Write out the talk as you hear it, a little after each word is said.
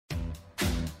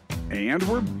And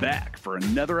we're back for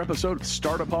another episode of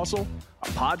Startup Hustle, a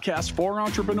podcast for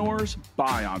entrepreneurs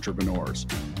by entrepreneurs.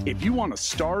 If you want to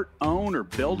start, own, or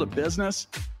build a business,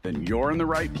 then you're in the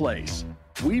right place.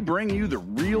 We bring you the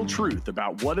real truth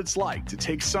about what it's like to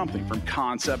take something from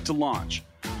concept to launch.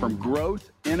 From growth,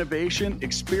 innovation,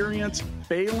 experience,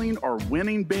 failing, or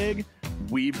winning big,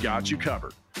 we've got you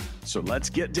covered. So let's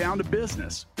get down to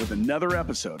business with another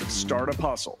episode of Startup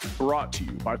Hustle, brought to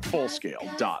you by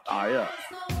Fullscale.io.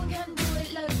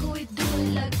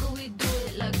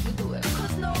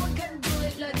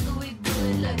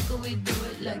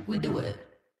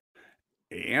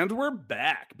 And we're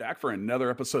back for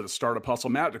another episode of Startup Hustle.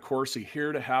 Matt DeCoursey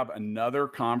here to have another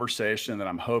conversation that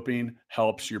I'm hoping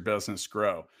helps your business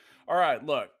grow. All right,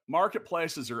 look,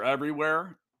 marketplaces are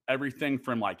everywhere. Everything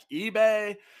from like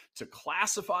eBay to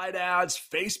classified ads.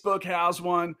 Facebook has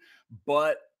one,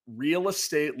 but real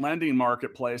estate lending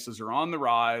marketplaces are on the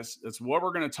rise. It's what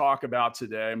we're going to talk about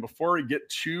today. And before we get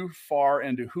too far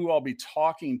into who I'll be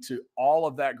talking to all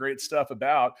of that great stuff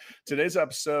about, today's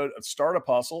episode of Startup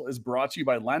Hustle is brought to you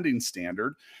by Lending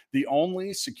Standard, the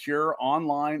only secure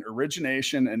online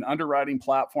origination and underwriting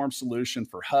platform solution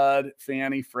for HUD,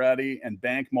 Fannie, Freddie, and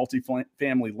bank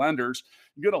multifamily lenders.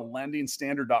 You go to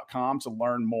lendingstandard.com to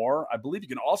learn more. I believe you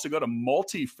can also go to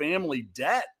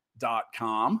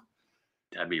multifamilydebt.com.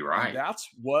 That'd be right. And that's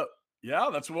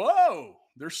whoa.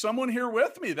 There's someone here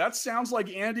with me. That sounds like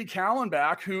Andy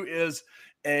Kallenbach, who is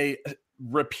a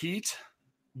repeat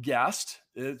guest.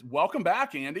 Welcome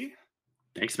back, Andy.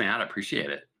 Thanks, Matt. I appreciate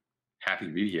it. Happy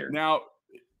to be here. Now,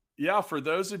 for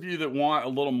those of you that want a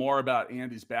little more about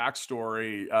Andy's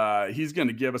backstory, he's going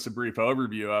to give us a brief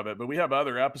overview of it, but we have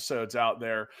other episodes out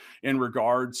there in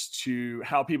regards to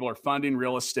how people are funding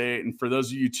real estate. And for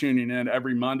those of you tuning in,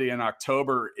 every Monday in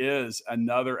October is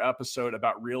another episode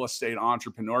about real estate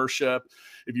entrepreneurship.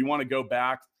 If you want to go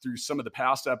back through some of the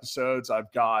past episodes,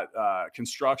 I've got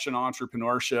construction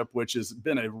entrepreneurship, which has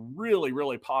been a really,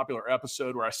 really popular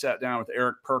episode where I sat down with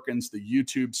Eric Perkins, the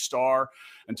YouTube star,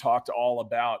 and talked all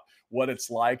about what it's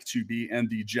like to be in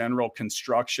the general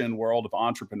construction world of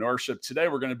entrepreneurship. Today,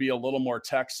 we're going to be a little more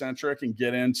tech-centric and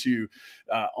get into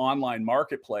online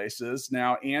marketplaces.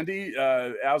 Now, Andy,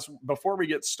 before we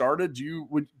get started,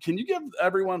 can you give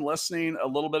everyone listening a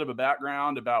little bit of a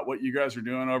background about what you guys are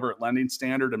doing over at Lending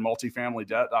Standard and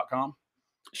multifamilydebt.com?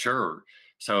 Sure.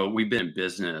 So we've been in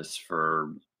business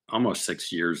for almost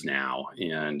 6 years now,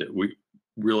 and we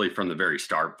really from the very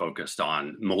start focused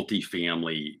on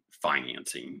multifamily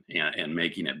financing and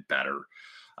making it better.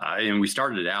 And we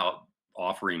started out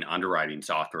offering underwriting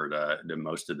software to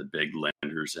most of the big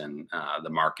lenders in the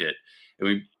market. And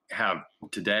we have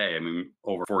today,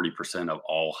 over 40% of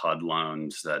all HUD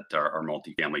loans that are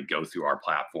multifamily go through our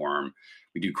platform.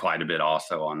 We do quite a bit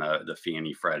also on the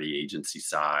Fannie Freddie agency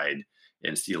side,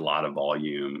 and see a lot of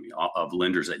volume of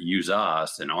lenders that use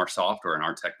us and our software and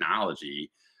our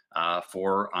technology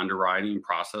for underwriting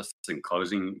process and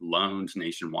closing loans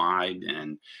nationwide,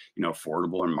 and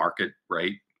affordable and market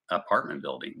rate apartment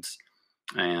buildings.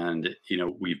 And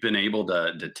we've been able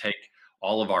to take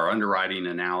all of our underwriting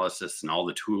analysis and all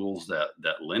the tools that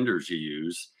lenders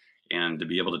use, and to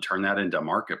be able to turn that into a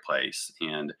marketplace.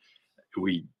 And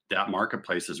that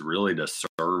marketplace is really to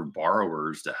serve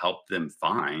borrowers, to help them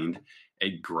find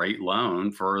a great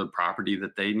loan for the property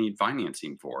that they need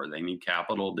financing for. They need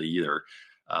capital to either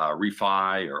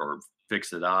refi or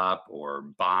fix it up or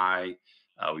buy.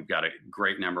 We've got a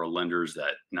great number of lenders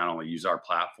that not only use our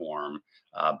platform,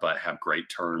 but have great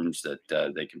terms that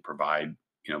they can provide,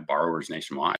 borrowers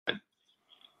nationwide.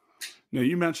 Now,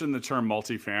 you mentioned the term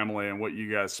multifamily, and what you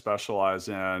guys specialize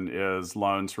in is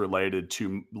loans related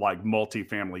to like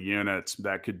multifamily units.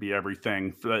 That could be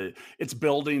everything. It's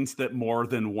buildings that more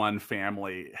than one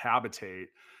family habitate.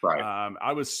 Right.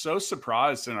 I was so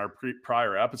surprised in our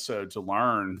prior episode to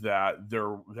learn that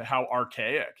how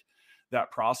archaic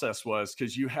that process was,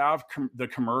 because you have the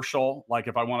commercial, like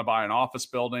if I want to buy an office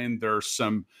building, there's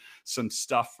some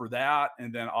stuff for that,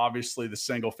 and then obviously the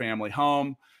single family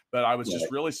home. But I was just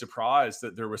really surprised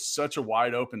that there was such a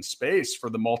wide open space for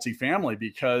the multifamily,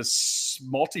 because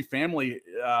multifamily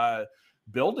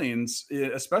buildings,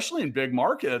 especially in big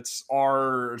markets,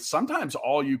 are sometimes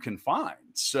all you can find.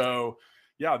 So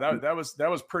yeah, that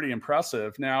was pretty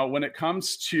impressive. Now, when it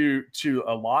comes to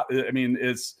a lot,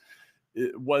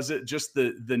 was it just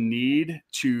the need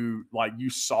to, like, you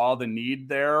saw the need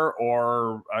there,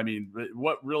 or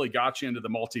what really got you into the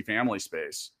multifamily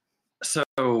space? So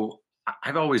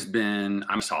I'm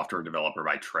a software developer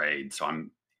by trade, so I'm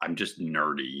just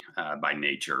nerdy by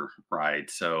nature, right?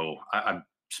 So I've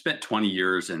spent 20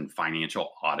 years in financial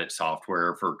audit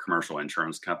software for commercial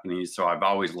insurance companies. So I've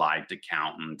always liked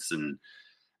accountants and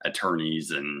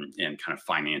attorneys and kind of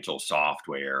financial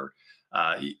software.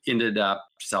 He ended up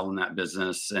selling that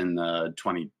business in the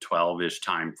 2012-ish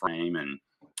time frame, and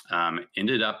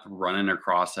ended up running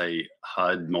across a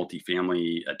HUD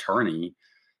multifamily attorney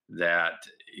that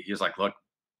he was like, look,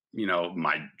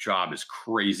 my job is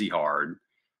crazy hard.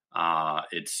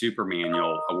 It's super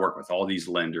manual. I work with all these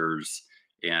lenders,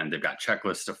 and they've got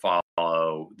checklists to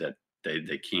follow that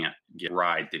they can't get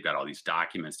right. They've got all these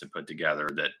documents to put together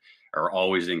that are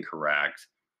always incorrect.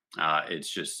 It's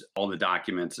just all the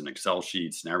documents and Excel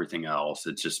sheets and everything else.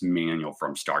 It's just manual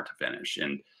from start to finish.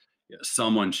 And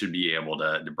someone should be able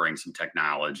to bring some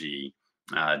technology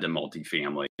to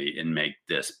multifamily and make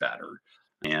this better.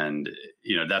 And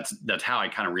that's how I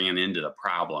kind of ran into the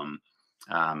problem.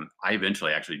 I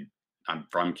eventually, actually, I'm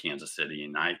from Kansas City,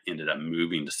 and I ended up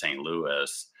moving to St.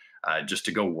 Louis just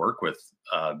to go work with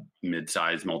a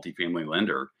mid-sized multifamily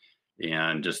lender,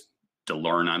 and just to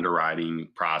learn underwriting,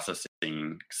 processing,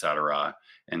 et cetera.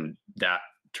 And that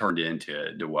turned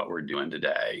into what we're doing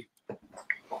today.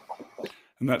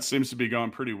 And that seems to be going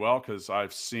pretty well, because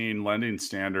I've seen Lending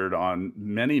Standard on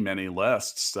many, many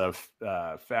lists of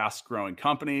fast growing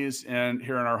companies and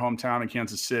here in our hometown in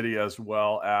Kansas City, as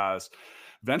well as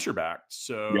venture backed.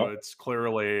 So Yep. it's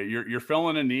clearly you're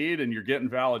filling a need and you're getting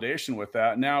validation with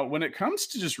that. Now, when it comes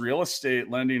to just real estate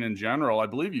lending in general, I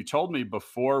believe you told me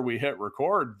before we hit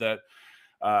record that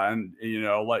and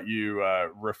let you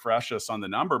refresh us on the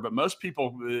number, but most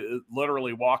people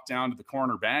literally walk down to the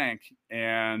corner bank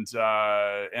and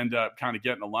end up kind of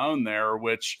getting a loan there,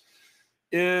 which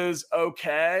is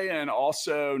okay and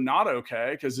also not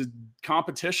okay, because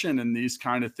competition in these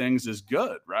kind of things is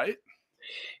good, right?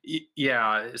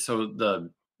 Yeah. So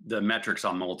the metrics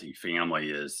on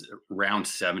multifamily is around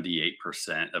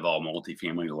 78% of all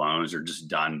multifamily loans are just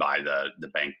done by the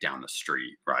bank down the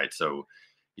street, right? So,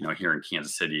 here in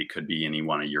Kansas City, it could be any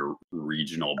one of your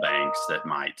regional banks that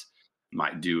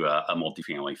might do a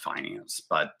multifamily finance.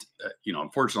 But,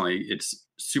 unfortunately, it's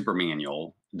super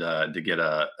manual to get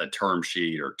a term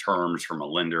sheet or terms from a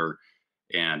lender,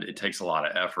 and it takes a lot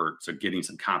of effort. So getting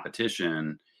some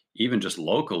competition, even just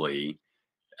locally,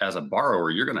 as a borrower,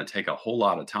 you're going to take a whole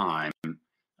lot of time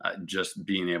just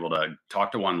being able to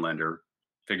talk to one lender,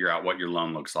 figure out what your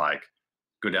loan looks like,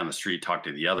 go down the street, talk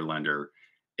to the other lender.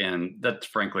 And that's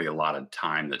frankly a lot of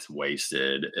time that's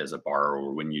wasted as a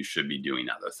borrower when you should be doing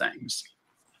other things.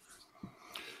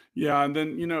 Yeah, and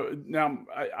then now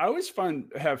I always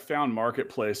have found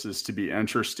marketplaces to be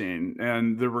interesting,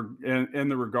 and in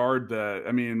the regard that,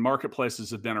 I mean, marketplaces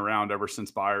have been around ever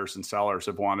since buyers and sellers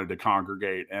have wanted to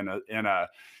congregate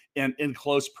in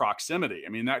close proximity. I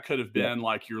mean, that could have been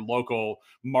like your local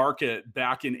market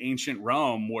back in ancient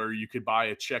Rome, where you could buy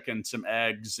a chicken, some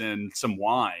eggs, and some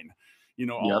wine,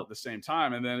 all at the same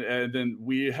time. And then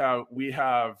we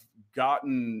have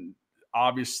gotten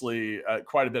obviously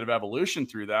quite a bit of evolution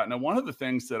through that. Now, one of the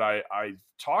things that I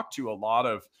talked to a lot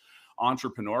of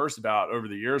entrepreneurs about over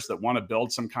the years that want to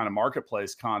build some kind of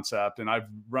marketplace concept, and I've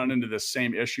run into this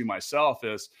same issue myself,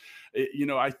 is,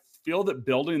 I feel that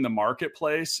building the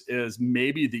marketplace is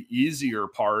maybe the easier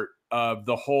part of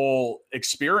the whole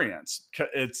experience.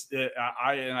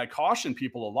 I caution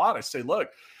people a lot. I say, look,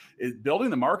 building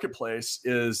the marketplace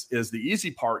is the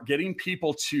easy part. Getting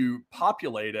people to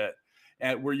populate it,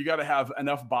 and where you got to have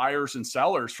enough buyers and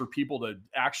sellers for people to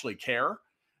actually care,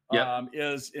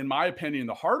 is, in my opinion,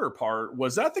 the harder part.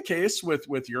 Was that the case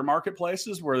with your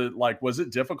marketplaces? Where, like, was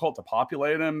it difficult to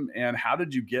populate them, and how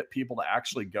did you get people to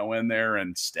actually go in there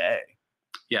and stay?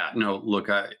 Yeah, no, look,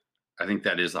 I think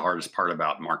that is the hardest part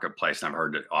about marketplace. And I've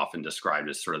heard it often described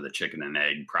as sort of the chicken and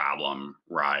egg problem,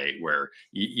 right? Where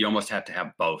you almost have to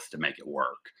have both to make it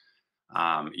work.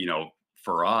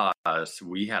 For us,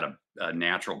 we had a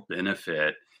natural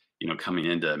benefit, coming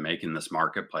into making this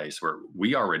marketplace, where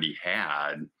we already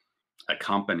had a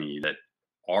company that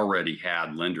already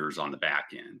had lenders on the back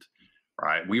end,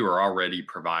 right? We were already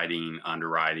providing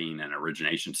underwriting and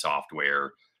origination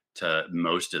software to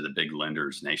most of the big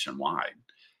lenders nationwide.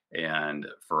 And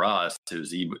for us, it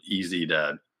was easy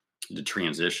to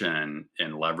transition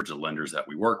and leverage the lenders that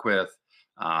we work with.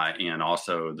 And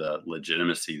also the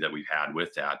legitimacy that we've had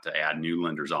with that to add new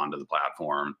lenders onto the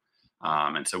platform.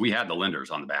 And so we had the lenders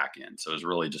on the back end. So it was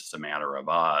really just a matter of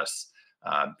us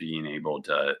being able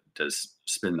to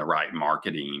spend the right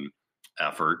marketing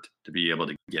effort to be able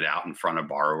to get out in front of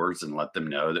borrowers and let them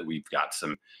know that we've got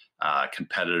some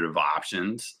competitive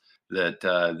options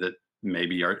that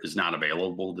maybe is not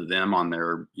available to them on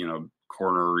their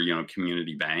corner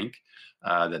community bank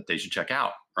that they should check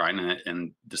out. right?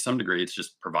 And to some degree, it's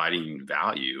just providing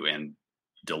value and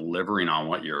delivering on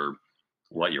what you're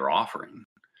offering.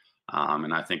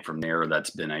 And I think from there,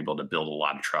 that's been able to build a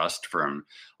lot of trust from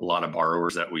a lot of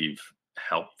borrowers that we've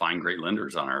helped find great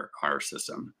lenders on our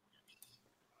system.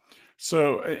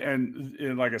 So,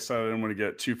 and like I said, I don't want to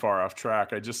get too far off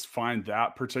track. I just find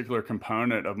that particular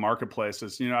component of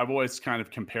marketplaces, I've always kind of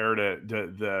compared it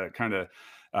to the kind of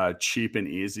cheap and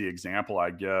easy example I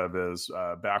give is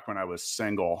back when I was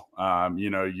single.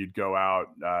 You'd go out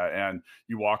and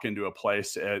you walk into a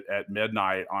place at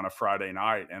midnight on a Friday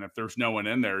night, and if there's no one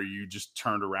in there, you just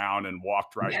turned around and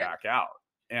walked right back out.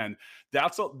 And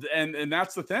that's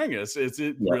the thing is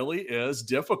it really is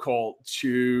difficult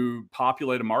to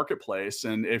populate a marketplace.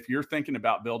 And if you're thinking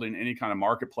about building any kind of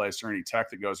marketplace or any tech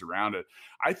that goes around it,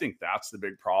 I think that's the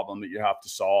big problem that you have to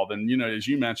solve. And, as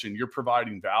you mentioned, you're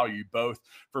providing value both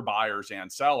for buyers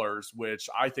and sellers, which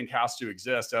I think has to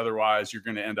exist. Otherwise, you're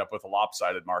going to end up with a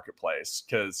lopsided marketplace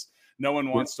because no one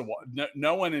wants to,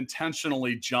 no one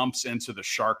intentionally jumps into the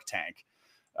Shark Tank.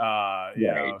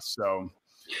 So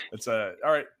it's all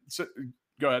right. So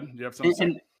go ahead. Do you have something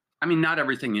to say? I mean, not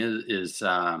everything is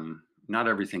not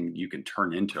everything you can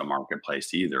turn into a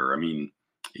marketplace either. I mean,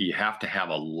 you have to have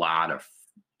a lot of,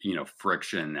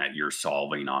 friction that you're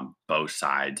solving on both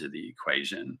sides of the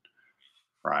equation.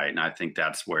 Right. And I think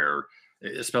that's where,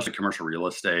 especially commercial real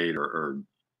estate or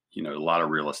a lot of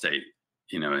real estate,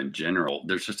 in general,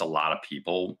 there's just a lot of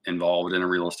people involved in a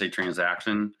real estate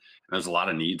transaction. And there's a lot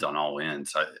of needs on all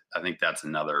ends. So I think that's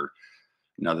another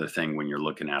thing when you're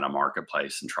looking at a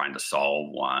marketplace and trying to solve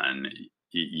one.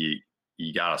 You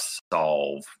got to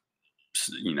solve,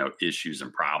 issues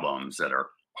and problems that are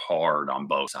hard on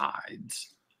both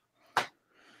sides.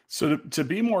 So to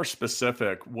be more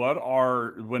specific,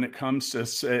 when it comes to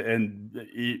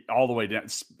all the way down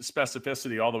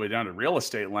specificity, all the way down to real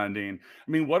estate lending, I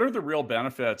mean, what are the real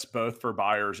benefits both for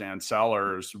buyers and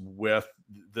sellers with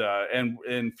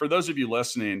and for those of you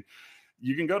listening,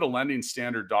 you can go to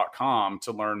lendingstandard.com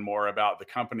to learn more about the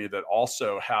company that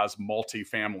also has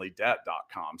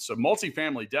multifamilydebt.com. So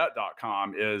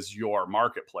multifamilydebt.com is your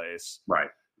marketplace. Right.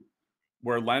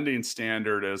 Where Lending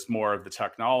Standard is more of the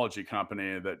technology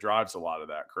company that drives a lot of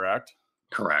that, correct?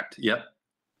 Correct. Yep.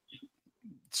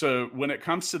 So when it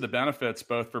comes to the benefits,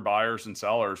 both for buyers and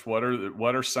sellers, what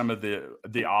are some of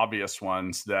the obvious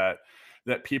ones that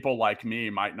people like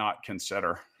me might not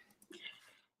consider?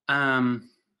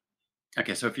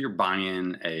 Okay, so if you're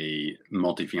buying a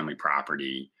multifamily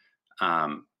property,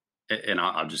 and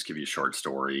I'll just give you a short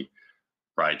story,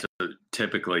 right? So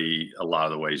typically, a lot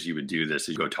of the ways you would do this is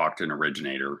you go talk to an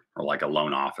originator or like a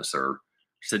loan officer,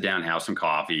 sit down, have some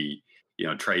coffee,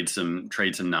 trade some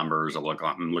numbers.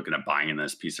 I'm looking at buying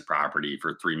this piece of property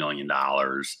for $3 million.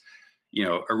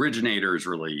 Originator is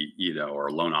really, or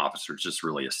a loan officer is just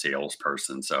really a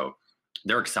salesperson. So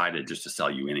they're excited just to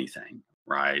sell you anything,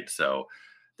 right? So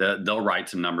they'll write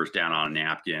some numbers down on a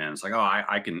napkin. It's like, oh,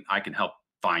 I can help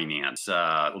finance,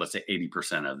 let's say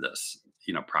 80% of this,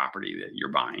 property that you're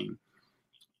buying.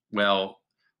 Well,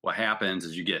 what happens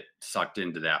is you get sucked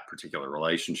into that particular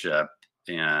relationship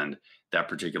and that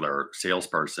particular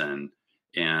salesperson.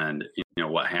 And,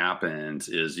 what happens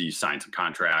is you sign some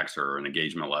contracts or an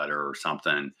engagement letter or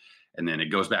something, and then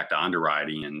it goes back to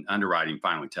underwriting, and underwriting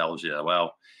finally tells you,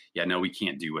 well, yeah, no, we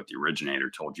can't do what the originator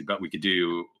told you, but we could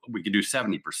do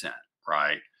 70%,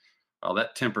 right? Well,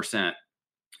 that 10%,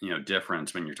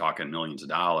 difference when you're talking millions of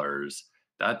dollars,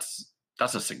 that's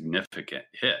a significant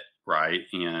hit, right?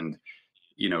 And,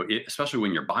 especially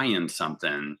when you're buying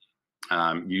something,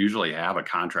 you usually have a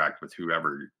contract with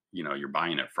whoever, you're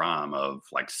buying it from of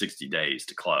like 60 days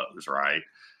to close, right?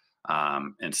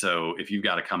 And so if you've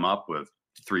got to come up with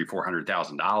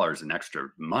 $300,000-$400,000 in extra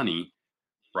money,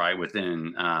 right,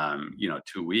 within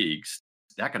 2 weeks,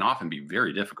 that can often be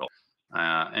very difficult.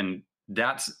 And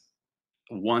that's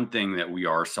one thing that we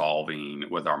are solving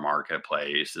with our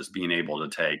marketplace is being able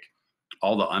to take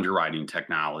all the underwriting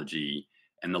technology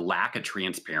and the lack of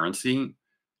transparency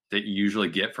that you usually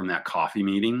get from that coffee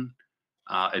meeting,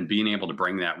 and being able to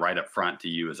bring that right up front to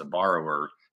you as a borrower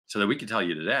so that we can tell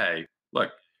you today, look,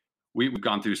 we've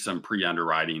gone through some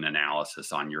pre-underwriting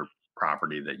analysis on your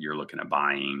property that you're looking at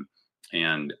buying.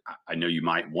 And I know you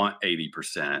might want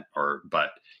 80%, but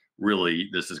really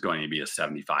this is going to be a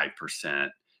 75%,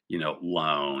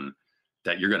 loan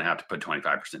that you're going to have to put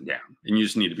 25% down. And you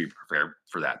just need to be prepared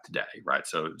for that today, right?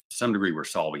 So to some degree, we're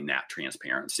solving that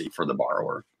transparency for the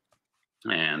borrower.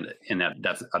 And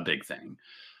that's a big thing.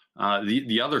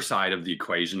 The other side of the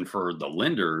equation for the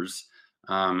lenders,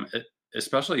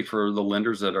 especially for the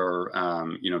lenders that are,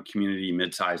 community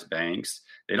mid-sized banks,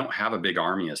 they don't have a big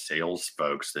army of sales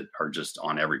folks that are just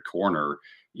on every corner,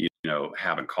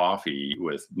 having coffee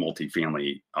with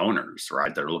multifamily owners,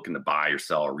 right? They're looking to buy or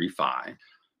sell or refi.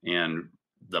 And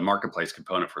the marketplace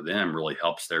component for them really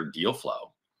helps their deal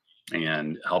flow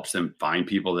and helps them find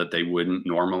people that they wouldn't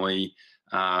normally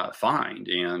find.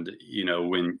 And,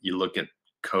 when you look at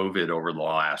COVID over the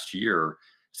last year,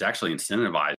 it's actually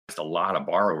incentivized a lot of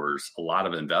borrowers, a lot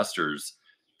of investors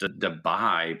to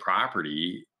buy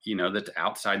property, that's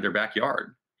outside their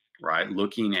backyard, right?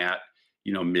 Looking at,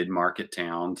 mid-market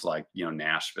towns like,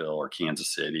 Nashville or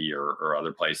Kansas City or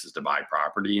other places to buy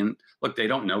property. And look, they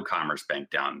don't know Commerce Bank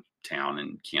downtown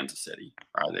in Kansas City,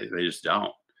 right? They just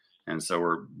don't. And so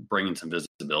we're bringing some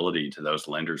visibility to those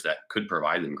lenders that could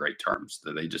provide them great terms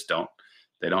that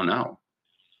they don't know.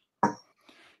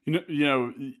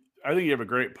 I think you have a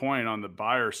great point on the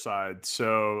buyer side.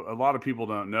 So a lot of people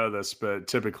don't know this, but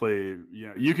typically,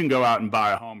 you can go out and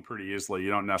buy a home pretty easily.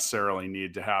 You don't necessarily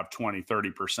need to have 20,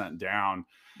 30% down.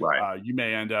 Right. You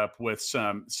may end up with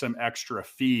some extra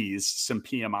fees, some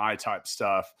PMI type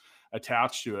stuff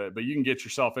attached to it, but you can get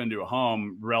yourself into a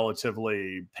home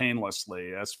relatively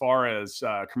painlessly. As far as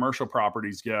commercial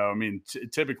properties go, I mean,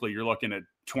 typically you're looking at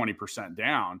 20%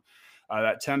 down.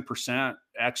 That 10%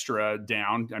 extra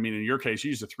down, I mean, in your case, you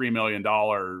use a $3 million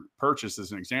purchase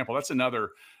as an example. That's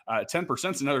another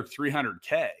 10% is another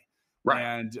 $300K. Right.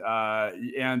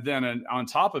 And then on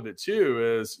top of it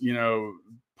too is,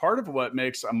 part of what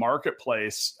makes a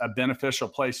marketplace a beneficial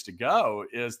place to go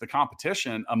is the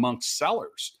competition amongst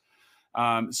sellers.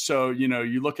 So,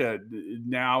 you look at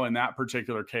now in that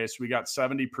particular case, we got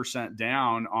 70%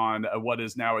 down on what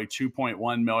is now a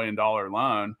 $2.1 million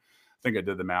loan. I think I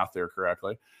did the math there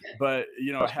correctly, but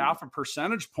half a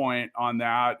percentage point on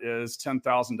that is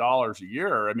 $10,000 a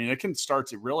year. I mean, it can start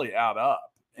to really add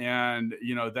up, and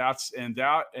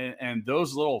and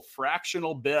those little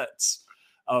fractional bits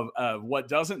of what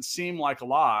doesn't seem like a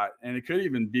lot, and it could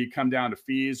even come down to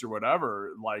fees or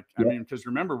whatever. Like, I mean, because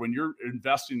remember, when you're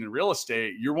investing in real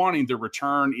estate, you're wanting the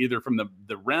return either from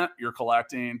the rent you're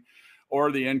collecting or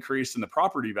the increase in the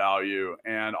property value,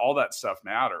 and all that stuff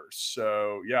matters.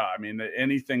 So yeah, I mean,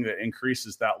 anything that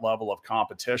increases that level of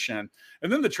competition, and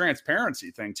then the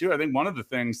transparency thing too. I think one of the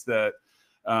things that,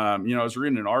 I was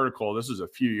reading an article, this was a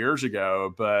few years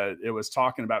ago, but it was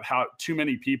talking about how too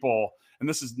many people, and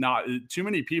this is not, too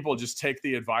many people just take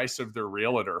the advice of their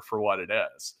realtor for what it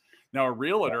is. Now, a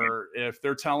realtor, if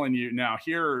they're telling you, now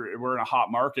here we're in a hot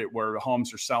market where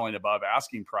homes are selling above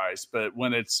asking price, but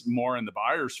when it's more in the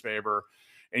buyer's favor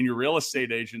and your real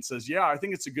estate agent says, yeah, I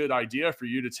think it's a good idea for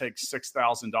you to take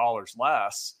 $6,000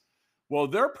 less. Well,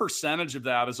 their percentage of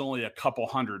that is only a couple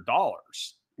 $100,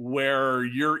 where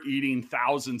you're eating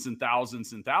thousands and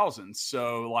thousands and thousands.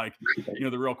 So like,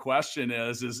 the real question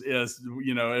is,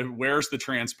 where's the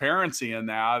transparency in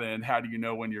that? And how do you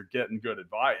know when you're getting good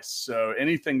advice? So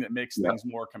anything that makes things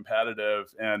more competitive.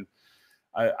 And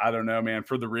I don't know, man,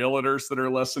 for the realtors that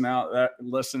are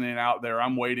listening out there,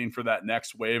 I'm waiting for that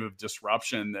next wave of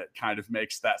disruption that kind of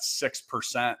makes that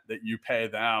 6% that you pay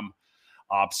them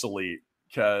obsolete.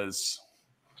 Cause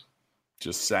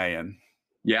just saying.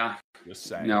 Yeah. Just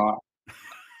saying. No,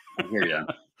 I hear you.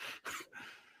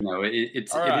 It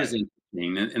is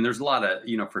interesting. And there's a lot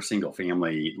of, for single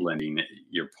family lending,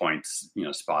 your point's,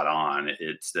 spot on.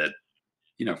 It's that,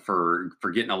 for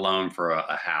getting a loan for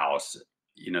a house,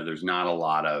 there's not a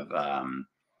lot of,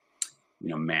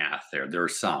 math there.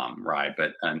 There's some, right?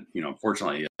 But,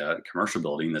 unfortunately, a commercial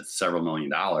building that's several $1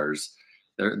 million,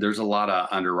 there's a lot of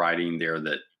underwriting there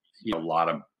that, a lot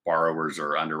of borrowers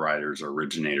or underwriters or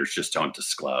originators just don't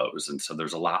disclose. And so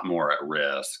there's a lot more at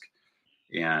risk.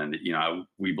 And,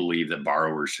 we believe that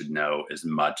borrowers should know as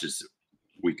much as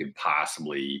we could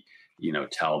possibly,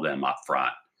 tell them up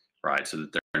front, right? So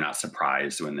that they're not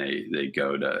surprised when they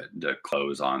go to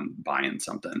close on buying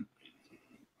something.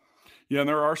 Yeah, and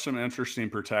there are some interesting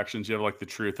protections. You have like the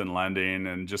truth in lending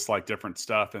and just like different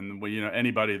stuff. And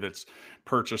anybody that's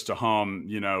purchased a home,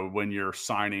 when you're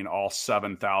signing all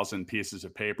 7,000 pieces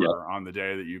of paper on the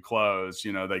day that you close,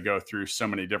 they go through so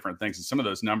many different things. And some of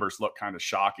those numbers look kind of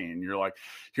shocking. You're like,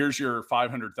 here's your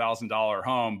 $500,000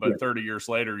 home, but 30 years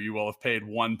later, you will have paid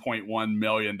 $1.1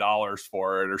 million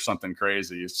for it or something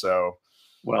crazy. So,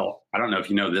 well, I don't know if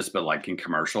you know this, but like in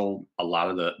commercial, a lot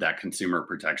of that consumer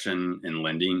protection in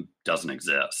lending doesn't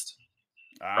exist.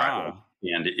 Right?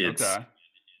 And it's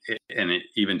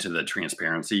even to the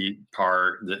transparency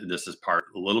part, this is a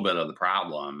little bit of the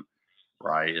problem,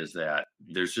 right? Is that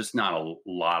there's just not a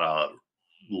lot of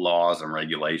laws and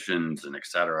regulations and et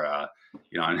cetera.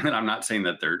 And I'm not saying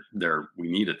that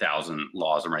we need 1,000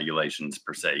 laws and regulations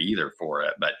per se either for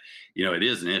it, but it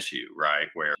is an issue, right?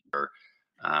 Where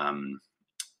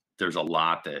there's a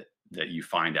lot that you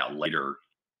find out later,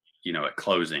 at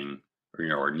closing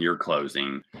or near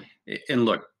closing. And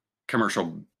look,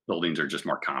 commercial buildings are just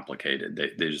more complicated.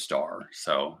 They just are.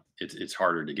 So it's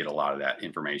harder to get a lot of that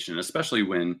information, especially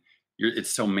when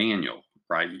it's so manual,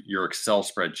 right? Your Excel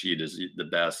spreadsheet is the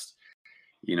best,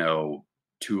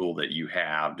 tool that you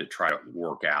have to try to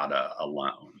work out a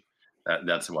loan.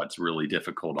 That's what's really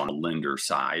difficult on the lender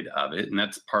side of it. And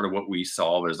that's part of what we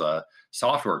solve as a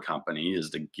software company, is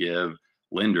to give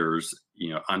lenders,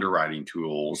 underwriting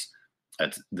tools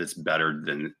that's better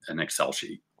than an Excel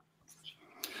sheet.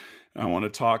 I want to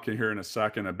talk here in a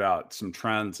second about some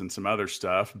trends and some other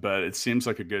stuff, but it seems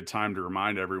like a good time to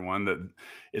remind everyone that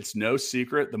it's no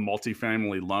secret the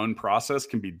multifamily loan process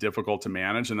can be difficult to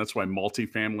manage. And that's why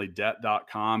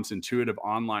multifamilydebt.com's intuitive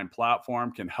online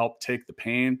platform can help take the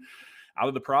pain out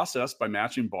of the process by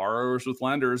matching borrowers with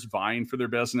lenders vying for their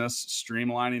business,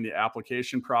 streamlining the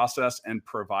application process, and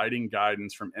providing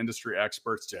guidance from industry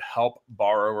experts to help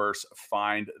borrowers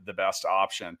find the best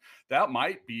option. That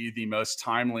might be the most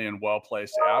timely and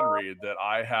well-placed ad read that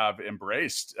I have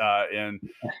embraced in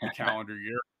the calendar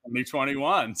year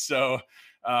 2021. So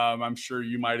I'm sure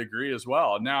you might agree as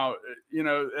well. Now,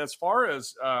 as far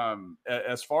as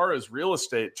real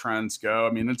estate trends go,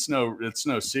 I mean, it's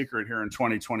no secret here in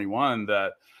 2021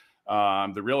 that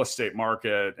the real estate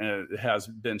market has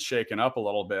been shaken up a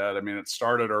little bit. I mean, it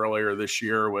started earlier this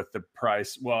year with the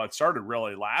price. Well, it started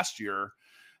really last year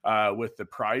with the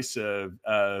price of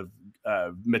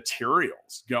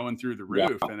materials going through the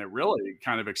roof, and it really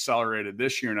kind of accelerated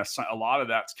this year. And a lot of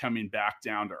that's coming back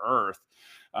down to earth.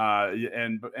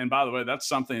 And by the way, that's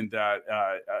something that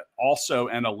also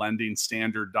in a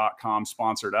lendingstandard.com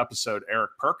sponsored episode,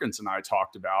 Eric Perkins and I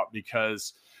talked about,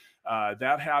 because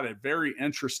that had a very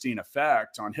interesting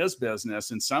effect on his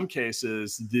business. In some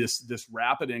cases, this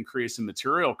rapid increase in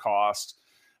material cost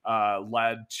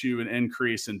led to an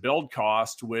increase in build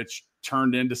cost, which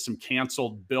turned into some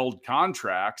canceled build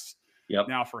contracts. Yep.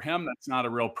 Now, for him, that's not a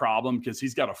real problem because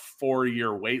he's got a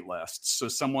 4-year wait list. So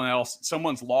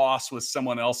someone's loss was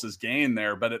someone else's gain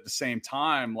there. But at the same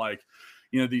time,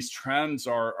 these trends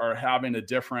are having a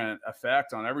different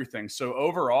effect on everything. So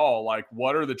overall,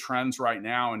 what are the trends right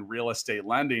now in real estate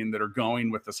lending that are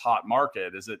going with this hot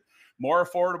market? Is it more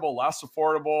affordable, less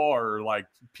affordable, or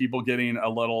people getting a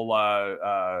little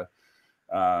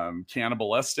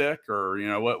cannibalistic, or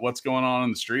what's going on in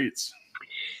the streets?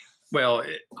 Well,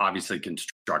 obviously,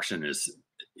 construction has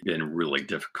been really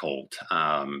difficult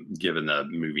given the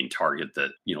moving target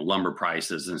that, lumber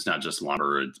prices, and it's not just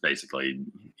lumber, it's basically,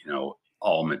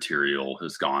 all material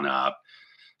has gone up.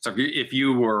 So if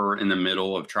you were in the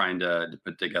middle of trying to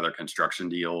put together a construction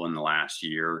deal in the last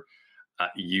year,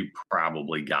 you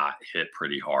probably got hit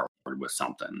pretty hard with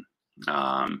something.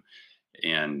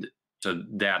 And so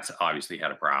that's obviously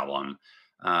had a problem.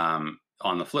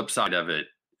 On the flip side of it,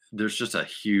 there's just a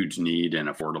huge need in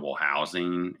affordable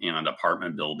housing, and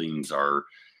apartment buildings are,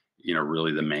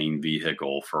 really the main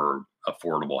vehicle for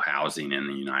affordable housing in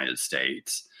the United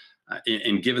States.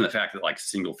 And given the fact that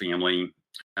single family,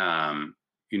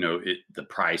 the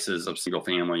prices of single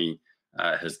family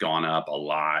has gone up a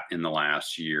lot in the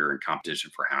last year, and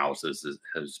competition for houses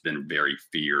has been very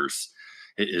fierce.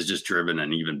 It has just driven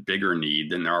an even bigger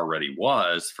need than there already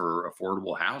was for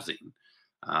affordable housing.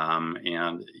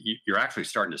 And you're actually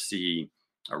starting to see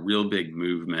a real big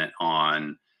movement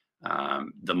on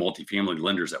the multifamily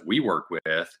lenders that we work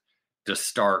with to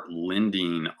start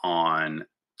lending on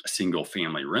single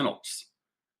family rentals,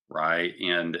 right?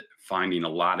 And finding a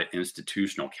lot of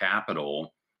institutional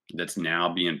capital that's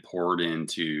now being poured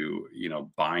into,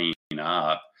 buying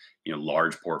up,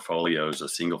 large portfolios of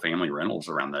single family rentals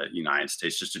around the United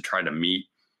States, just to try to meet,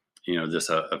 this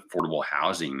affordable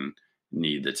housing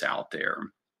need that's out there.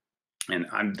 And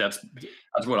that's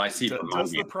what I see.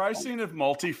 Does the pricing of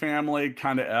multifamily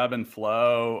kind of ebb and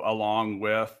flow along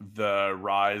with the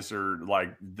rise or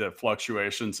the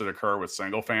fluctuations that occur with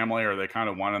single family? Are they kind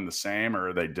of one and the same, or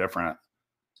are they different?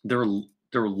 They're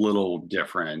a little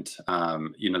different.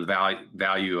 The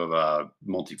value of a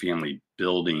multifamily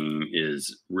building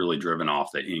is really driven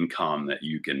off the income that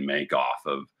you can make off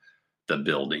of the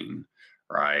building,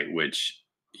 right? Which,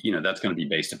 that's going to be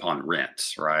based upon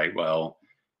rents, right? Well,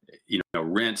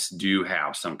 rents do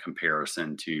have some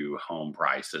comparison to home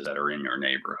prices that are in your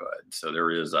neighborhood. So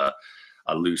there is a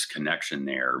loose connection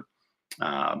there.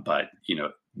 But,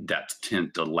 that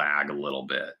tend to lag a little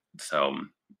bit. So,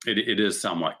 it is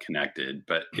somewhat connected,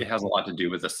 but it has a lot to do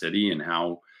with the city and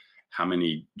how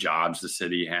many jobs the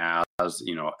city has.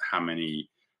 How many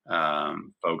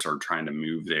folks are trying to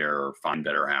move there or find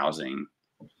better housing.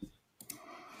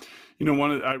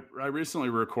 I recently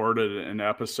recorded an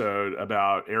episode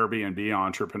about Airbnb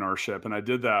entrepreneurship, and I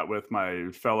did that with my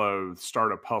fellow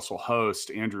Startup Hustle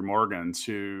host, Andrew Morgans,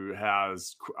 who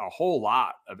has a whole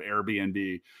lot of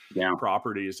Airbnb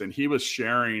properties. And he was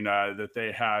sharing that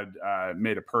they had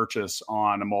made a purchase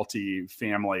on a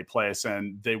multi-family place,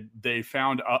 and they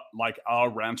found a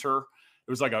renter.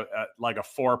 It was like a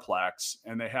fourplex,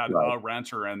 and they had a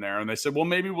renter in there, and they said, well,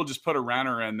 maybe we'll just put a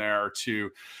renter in there to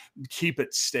keep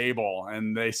it stable.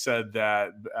 And they said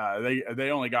that they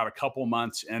only got a couple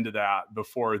months into that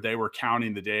before they were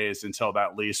counting the days until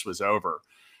that lease was over,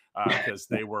 because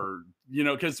they were, they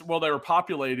were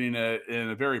populating it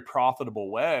in a very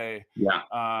profitable way.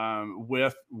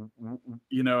 With,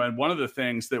 and one of the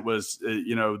things that was,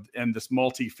 in this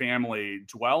multifamily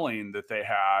dwelling that they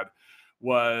had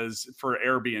was, for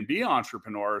Airbnb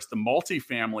entrepreneurs, the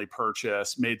multifamily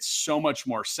purchase made so much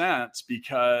more sense,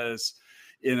 because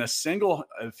in a single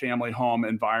family home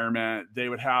environment, they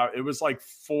would have, it was like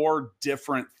 4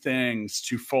 different things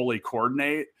to fully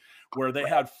coordinate, where they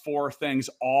had 4 things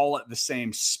all at the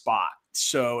same spot.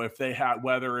 So if they had,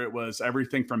 whether it was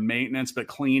everything from maintenance, but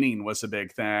cleaning was a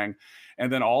big thing.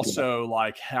 And then also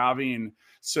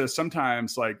so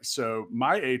sometimes so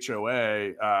my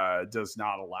HOA does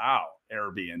not allow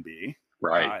Airbnb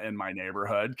in my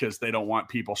neighborhood, because they don't want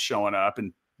people showing up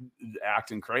and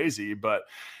acting crazy. But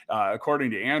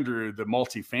according to Andrew, the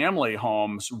multifamily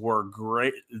homes were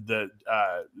great,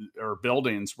 or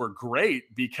buildings were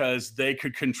great, because they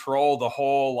could control the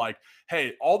whole,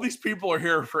 hey, all these people are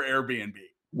here for Airbnb.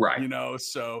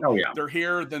 They're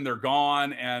here, then they're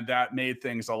gone, and that made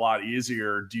things a lot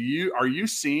easier. Are you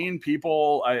seeing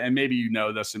people, and maybe you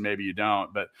know this and maybe you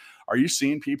don't, but are you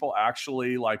seeing people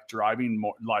actually driving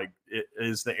more,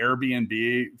 is the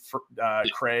Airbnb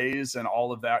craze and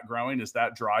all of that growing? Is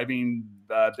that driving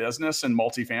business and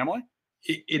multifamily?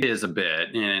 It is a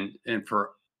bit. And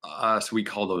for us, we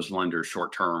call those lenders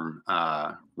short-term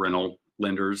rental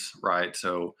lenders, right?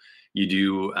 So you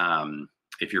do,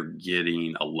 if you're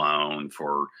getting a loan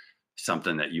for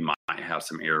something that you might have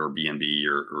some Airbnb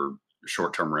or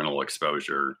short-term rental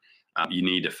exposure, you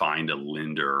need to find a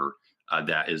lender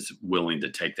that is willing to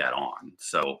take that on.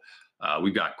 So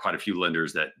we've got quite a few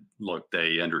lenders that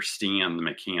they understand the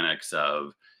mechanics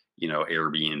of,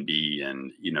 Airbnb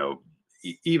and,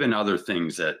 even other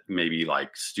things that maybe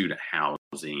like student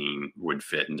housing would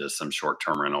fit into some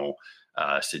short-term rental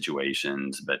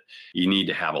situations. But you need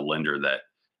to have a lender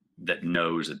that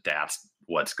knows that that's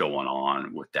what's going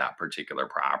on with that particular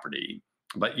property.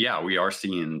 But yeah, we are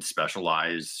seeing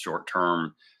specialized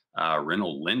short-term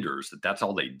rental lenders that's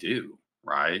all they do,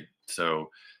 right?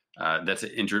 So that's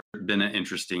been an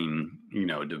interesting,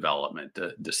 development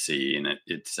to see. And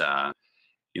it's a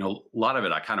lot of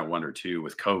it, I kind of wonder too,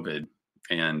 with COVID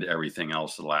and everything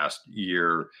else the last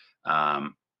year,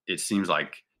 it seems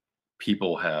like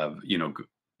people have,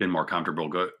 been more comfortable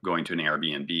going to an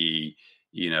Airbnb,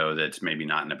 that's maybe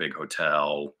not in a big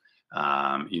hotel,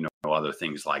 other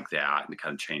things like that, and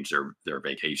kind of change their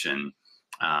vacation.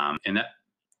 And that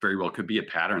very well could be a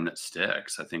pattern that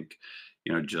sticks. I think,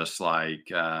 just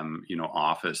like,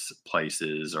 office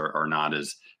places are not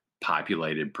as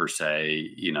populated per se.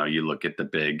 You look at the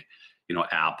big,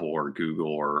 Apple or Google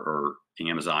or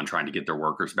Amazon trying to get their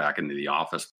workers back into the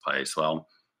office place. Well,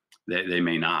 they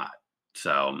may not.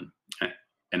 So,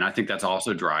 and I think that's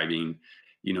also driving,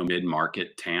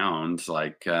 mid-market towns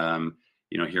like,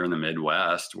 here in the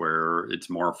Midwest, where it's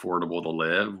more affordable to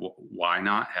live. Why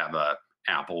not have a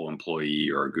Apple employee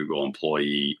or a Google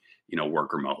employee,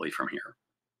 work remotely from here?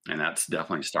 And that's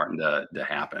definitely starting to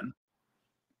happen.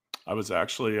 I was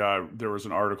actually, there was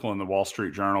an article in the Wall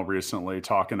Street Journal recently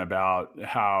talking about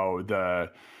how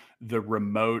the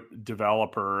remote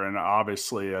developer, and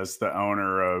obviously as the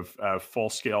owner of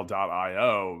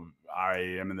Fullscale.io, I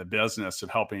am in the business of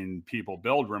helping people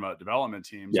build remote development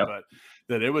teams, but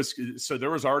there was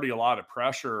already a lot of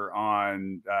pressure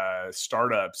on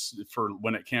startups for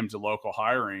when it came to local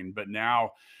hiring. But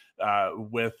now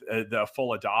with the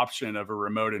full adoption of a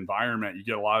remote environment, you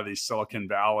get a lot of these Silicon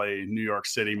Valley, New York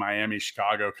City, Miami,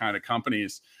 Chicago kind of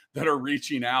companies that are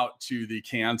reaching out to the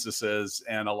Kansases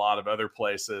and a lot of other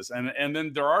places. And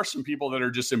then there are some people that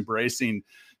are just embracing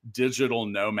digital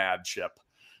nomadship.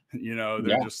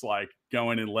 They're just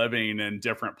going and living in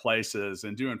different places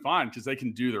and doing fine because they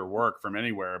can do their work from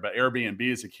anywhere. But Airbnb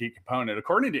is a key component.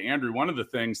 According to Andrew, one of the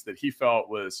things that he felt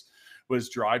was was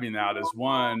driving that is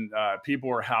one, people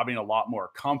were having a lot more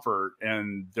comfort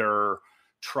in their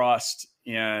trust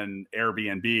in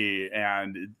Airbnb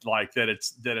and like that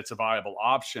it's a viable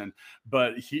option.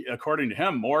 But according to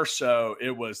him, more so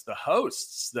it was the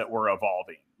hosts that were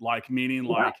evolving, like meaning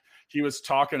like he was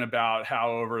talking about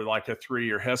how over like a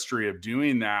 3-year history of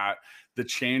doing that, the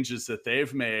changes that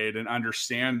they've made and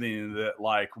understanding that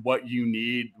like what you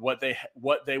need, what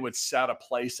they would set a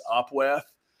place up with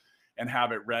and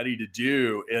have it ready to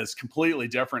do is completely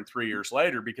different 3 years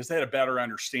later, because they had a better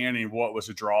understanding of what was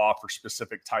a draw for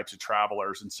specific types of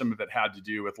travelers. And some of it had to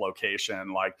do with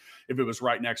location. Like if it was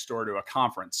right next door to a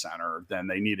conference center, then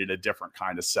they needed a different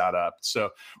kind of setup.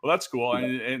 So, well, that's cool.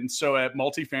 And so at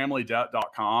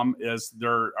multifamilydebt.com, is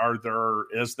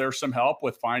there some help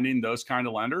with finding those kind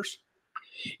of lenders?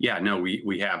 Yeah, no,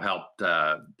 we have helped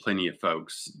plenty of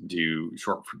folks do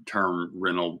short-term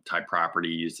rental type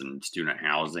properties and student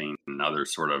housing and other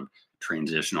sort of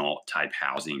transitional type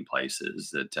housing places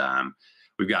that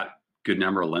we've got good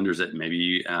number of lenders that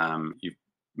maybe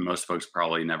most folks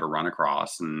probably never run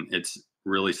across. And it's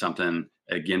really something,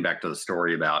 again, back to the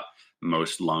story about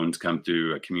most loans come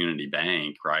through a community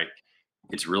bank, right?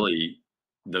 It's really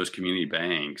those community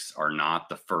banks are not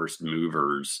the first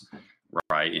movers,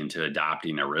 right, into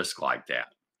adopting a risk like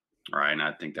that, right? And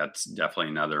I think that's definitely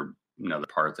another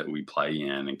part that we play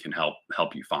in and can help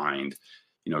you find,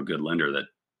 a good lender that,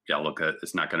 look at,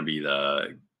 it's not going to be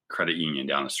the credit union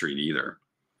down the street either.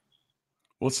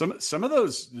 Well, some of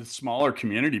those smaller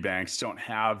community banks don't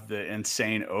have the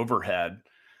insane overhead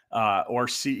or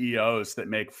CEOs that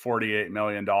make $48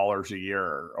 million a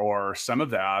year or some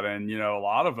of that. And, a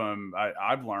lot of them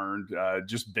I've learned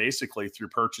just basically through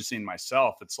purchasing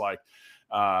myself. It's like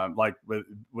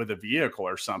with a vehicle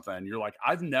or something, you're like,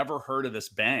 I've never heard of this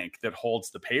bank that holds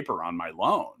the paper on my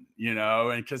loan,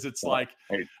 and because it's like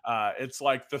the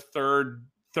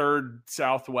third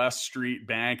Southwest Street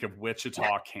Bank of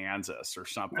Wichita, Kansas or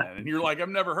something. And you're like, I've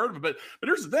never heard of it. But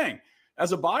here's the thing.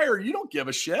 As a buyer, you don't give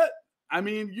a shit. I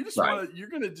mean, you just you're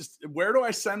going to just, where do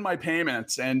I send my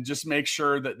payments and just make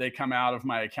sure that they come out of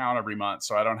my account every month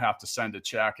so I don't have to send a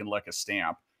check and lick a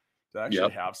stamp. Do I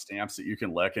actually have stamps that you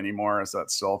can lick anymore? Is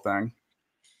that still a thing?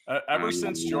 Ever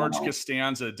since George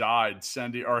Costanza died,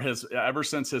 ever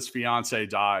since his fiance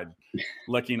died,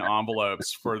 licking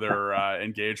envelopes for their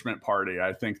engagement party,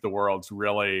 I think the world's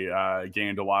really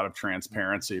gained a lot of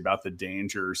transparency about the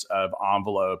dangers of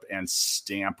envelope and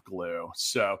stamp glue.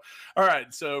 So, all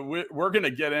right, so we're going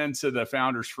to get into the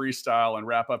Founders Freestyle and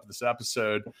wrap up this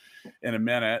episode in a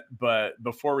minute. But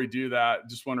before we do that,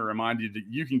 just want to remind you that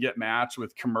you can get matched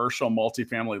with commercial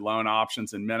multifamily loan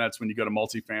options in minutes when you go to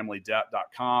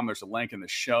multifamilydebt.com. There's a link in the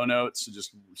show notes, so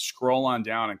just scroll on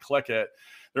down and click it.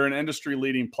 They're an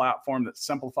industry-leading platform that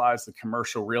simplifies the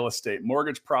commercial real estate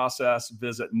mortgage process.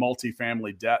 Visit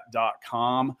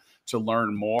multifamilydebt.com to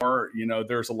learn more.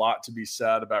 There's a lot to be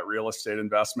said about real estate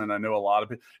investment. I know a lot of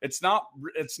people, it's not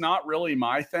really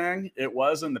my thing. It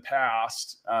was in the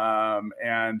past.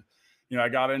 And I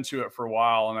got into it for a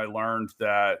while and I learned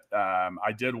that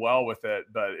I did well with it,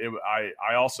 but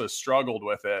I also struggled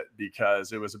with it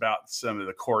because it was about some of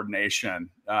the coordination.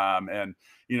 And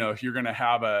if you're going to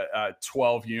have a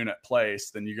 12 unit place,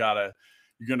 then you're going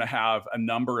to have a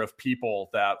number of people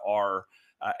that are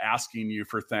asking you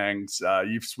for things.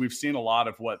 We've seen a lot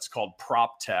of what's called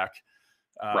prop tech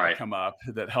come up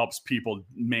that helps people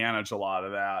manage a lot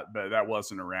of that, but that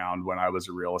wasn't around when I was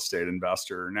a real estate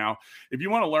investor. Now, if you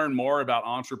want to learn more about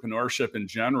entrepreneurship in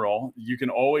general, you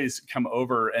can always come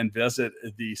over and visit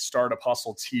the Startup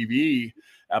Hustle TV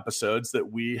episodes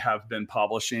that we have been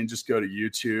publishing. Just go to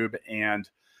YouTube and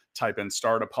type in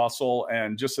Startup Hustle.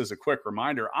 And just as a quick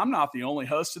reminder, I'm not the only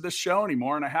host of this show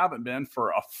anymore, and I haven't been for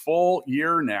a full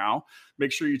year now.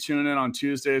 Make sure you tune in on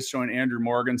Tuesdays. Join Andrew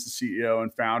Morgans, the CEO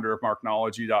and founder of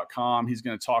Marknology.com. He's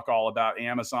going to talk all about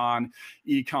Amazon,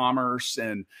 e-commerce,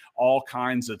 and all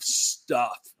kinds of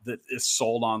stuff that is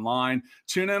sold online.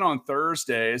 Tune in on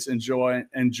Thursdays and join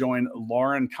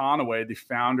Lauren Conaway, the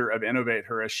founder of Innovate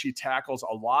Her, as she tackles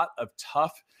a lot of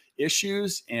tough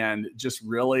issues and just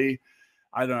really,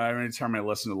 I don't know, every time I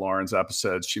listen to Lauren's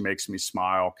episodes, she makes me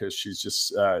smile because she's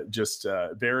just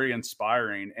very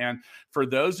inspiring. And for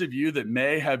those of you that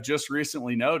may have just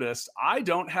recently noticed, I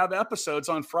don't have episodes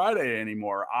on Friday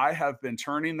anymore. I have been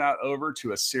turning that over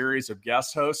to a series of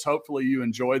guest hosts. Hopefully you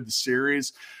enjoyed the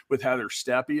series with Heather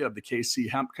Steppe of the KC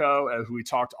Hemp Co., as we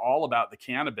talked all about the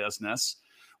cannabis business.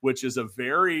 which is a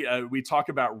very, we talk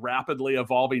about rapidly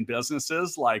evolving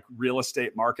businesses like real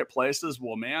estate marketplaces.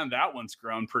 Well, man, that one's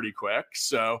grown pretty quick.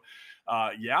 So,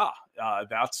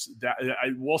 that's that.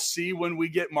 We'll see when we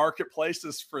get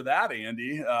marketplaces for that,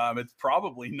 Andy. It's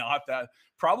probably not that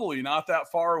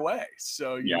far away.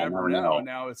 So you never know.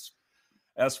 Now it's,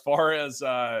 as far as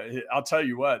I'll tell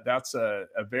you what, that's a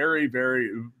very,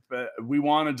 very, we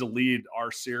wanted to lead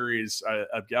our series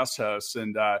of guest hosts.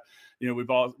 And,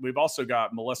 we've also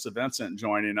got Melissa Vincent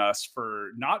joining us for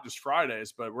not just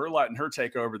Fridays, but we're letting her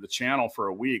take over the channel for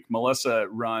a week. Melissa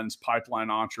runs Pipeline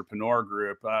Entrepreneur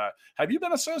Group. Have you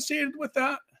been associated with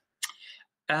that?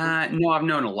 No, I've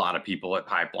known a lot of people at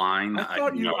Pipeline. I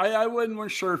thought I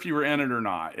wasn't sure if you were in it or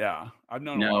not. Yeah, I've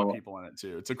known a lot of people in it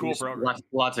too. It's a cool program.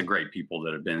 Lots of great people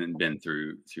that have been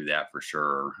through that for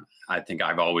sure. I think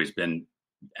I've always been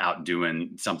out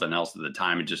doing something else at the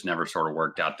time. It just never sort of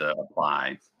worked out to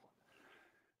apply.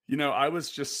 I was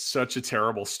just such a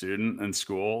terrible student in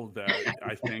school that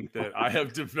I think that I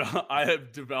have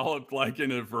developed like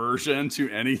an aversion to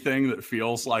anything that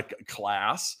feels like a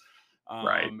class.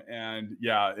 Right. And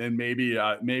maybe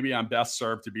I'm best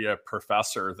served to be a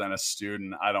professor than a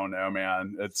student. I don't know,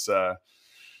 man. It's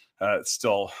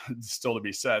still to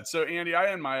be said. So Andy,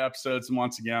 I end my episodes, and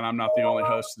once again, I'm not the only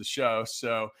host of the show,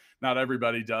 so not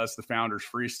everybody does the Founders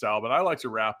Freestyle, but I like to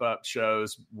wrap up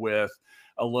shows with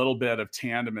a little bit of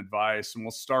tandem advice, and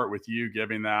we'll start with you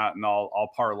giving that, and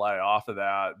I'll parlay off of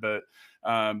that. But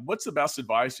what's the best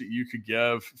advice that you could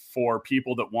give for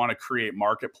people that want to create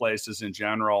marketplaces in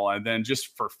general, and then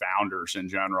just for founders in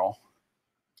general?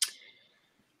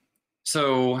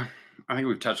 So I think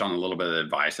we've touched on a little bit of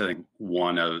advice. I think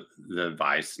one of the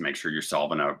advice is make sure you're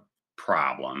solving a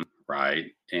problem, right?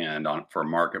 And for a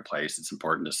marketplace, it's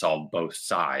important to solve both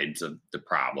sides of the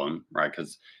problem, right?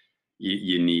 Because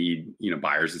you need,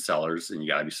 buyers and sellers, and you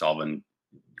got to be solving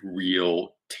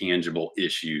real tangible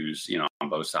issues, on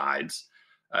both sides.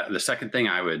 The second thing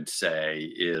I would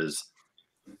say is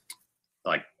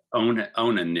like own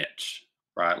a niche,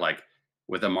 right? Like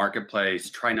with a marketplace,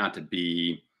 try not to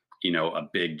be, a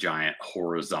big giant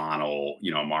horizontal,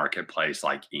 marketplace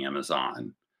like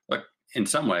Amazon. Look, in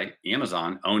some way,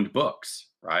 Amazon owned books,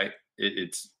 right?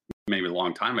 It's maybe a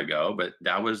long time ago, but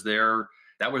that was their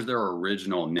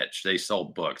original niche. They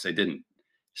sold books. They didn't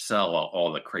sell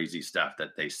all the crazy stuff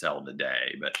that they sell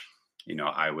today. But,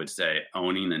 I would say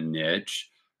owning a niche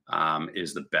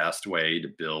is the best way to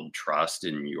build trust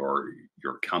in your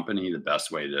company, the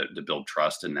best way to build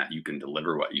trust in that you can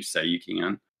deliver what you say you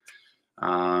can.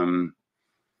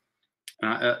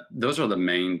 Those are the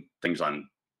main things on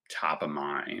top of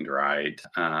mind, right?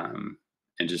 And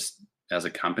just as a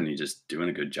company, just doing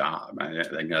a good job. I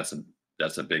think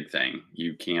that's a big thing.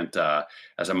 You can't,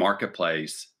 as a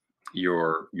marketplace,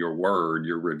 your word,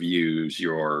 your reviews,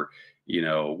 your,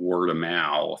 word of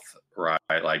mouth,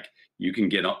 right? Like you can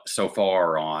get so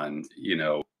far on,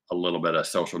 a little bit of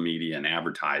social media and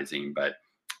advertising, but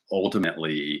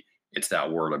ultimately it's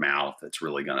that word of mouth that's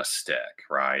really going to stick,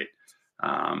 right?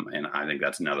 And I think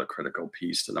that's another critical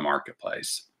piece to the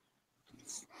marketplace.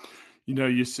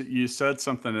 You said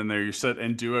something in there. You said,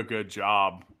 and do a good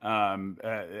job,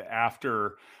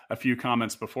 after a few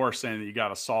comments before saying that you got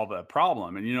to solve a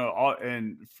problem.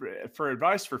 And, for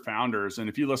advice for founders, and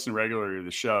if you listen regularly to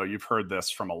the show, you've heard this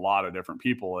from a lot of different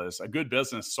people, is a good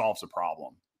business solves a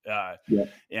problem.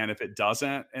 And if it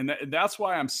doesn't, and that's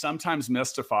why I'm sometimes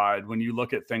mystified when you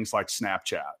look at things like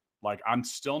Snapchat. Like I'm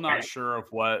still not sure of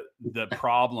what the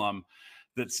problem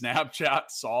that Snapchat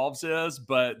solves is,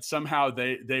 but somehow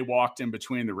they walked in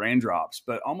between the raindrops.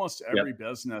 But almost every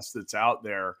business that's out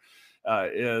there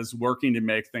is working to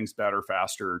make things better,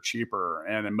 faster, cheaper,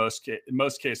 and in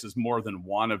most cases, more than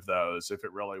one of those if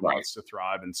it really wants to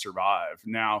thrive and survive.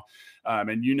 Now,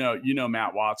 and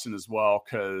Matt Watson as well,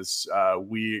 because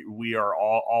we are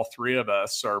all three of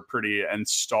us are pretty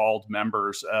installed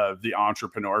members of the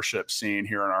entrepreneurship scene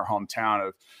here in our hometown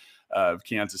of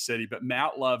Kansas City. But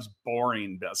Matt loves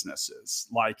boring businesses.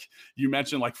 Like you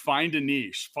mentioned, like find a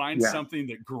niche, find something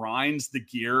that grinds the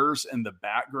gears in the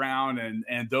background.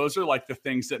 And those are like the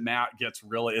things that Matt gets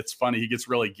really, it's funny, he gets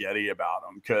really giddy about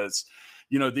them because,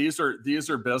 these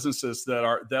are businesses that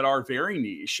are very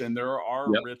niche, and there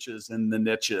are riches in the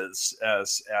niches,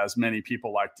 as many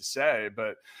people like to say.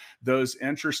 But those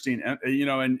interesting, and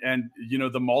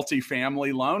the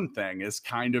multifamily loan thing is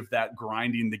kind of that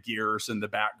grinding the gears in the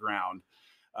background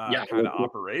kind of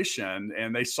operation,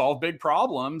 and they solve big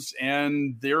problems,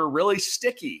 and they're really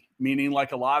sticky. Meaning,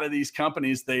 like a lot of these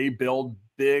companies, they build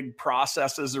big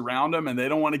processes around them, and they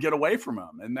don't want to get away from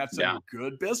them, and that's a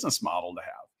good business model to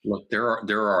have. Look, there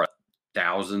are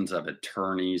thousands of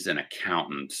attorneys and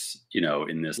accountants,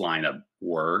 in this line of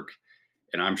work.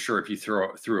 And I'm sure if you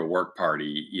threw a work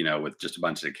party, with just a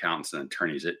bunch of accountants and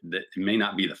attorneys, it may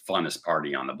not be the funnest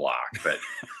party on the block. But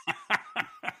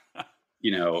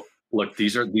look,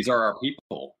 these are our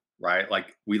people, right?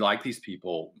 Like, we like these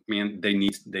people, man. They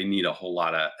need a whole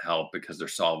lot of help because they're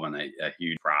solving a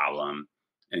huge problem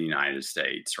in the United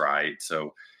States, right?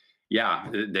 So, yeah,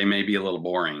 they may be a little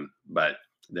boring, but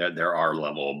they're our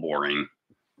level of boring.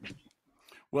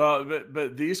 Well,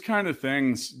 but these kind of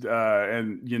things,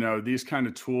 and these kind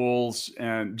of tools,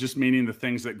 and just meaning the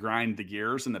things that grind the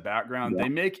gears in the background, they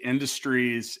make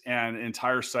industries and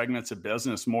entire segments of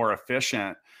business more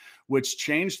efficient, which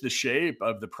changed the shape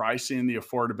of the pricing, the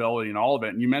affordability, and all of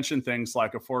it. And you mentioned things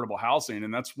like affordable housing,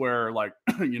 and that's where, like,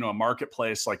 a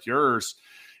marketplace like yours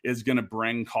is going to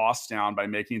bring costs down by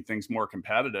making things more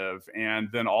competitive, and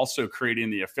then also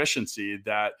creating the efficiency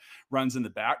that runs in the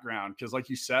background. Because like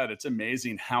you said, it's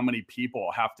amazing how many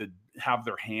people have to have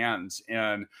their hands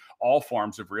in all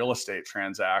forms of real estate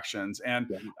transactions.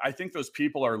 And I think those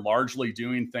people are largely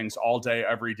doing things all day,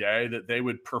 every day, that they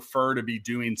would prefer to be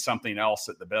doing something else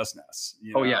at the business.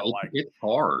 It's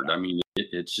hard. I mean,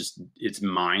 it's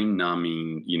mind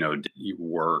numbing,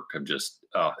 work of just,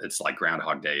 it's like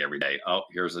Groundhog Day every day. Oh,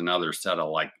 here's another set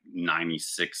of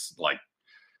 96,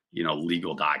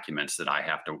 legal documents that I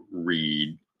have to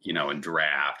read, and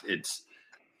draft.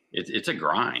 It's a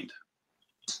grind.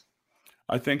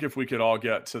 I think if we could all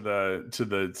get to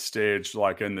the stage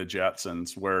like in the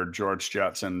Jetsons, where George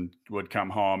Jetson would come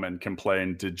home and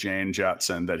complain to Jane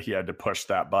Jetson that he had to push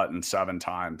that button 7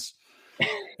 times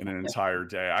in an entire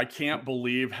day. I can't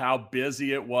believe how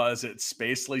busy it was at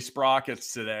Spacely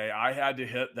Sprockets today. I had to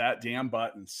hit that damn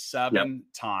button 7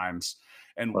 times.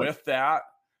 And with that,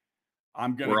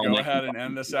 I'm going to go ahead and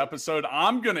end this episode.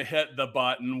 I'm going to hit the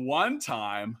button 1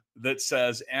 time that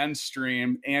says end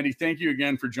stream. Andy, thank you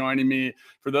again for joining me.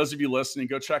 For those of you listening,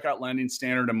 go check out Lending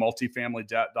Standard and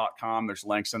multifamilydebt.com. There's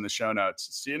links in the show notes.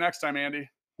 See you next time, Andy.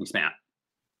 Thanks, Matt.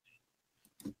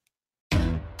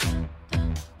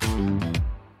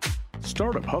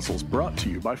 Startup Hustles brought to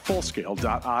you by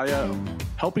Fullscale.io,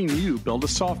 helping you build a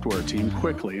software team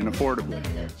quickly and affordably.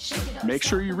 Make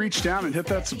sure you reach down and hit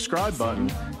that subscribe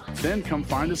button, then come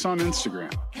find us on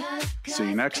Instagram. See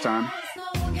you next time.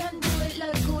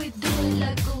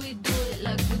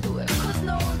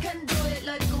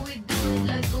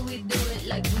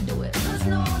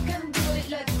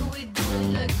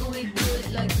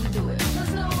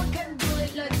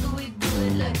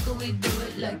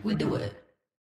 We do it.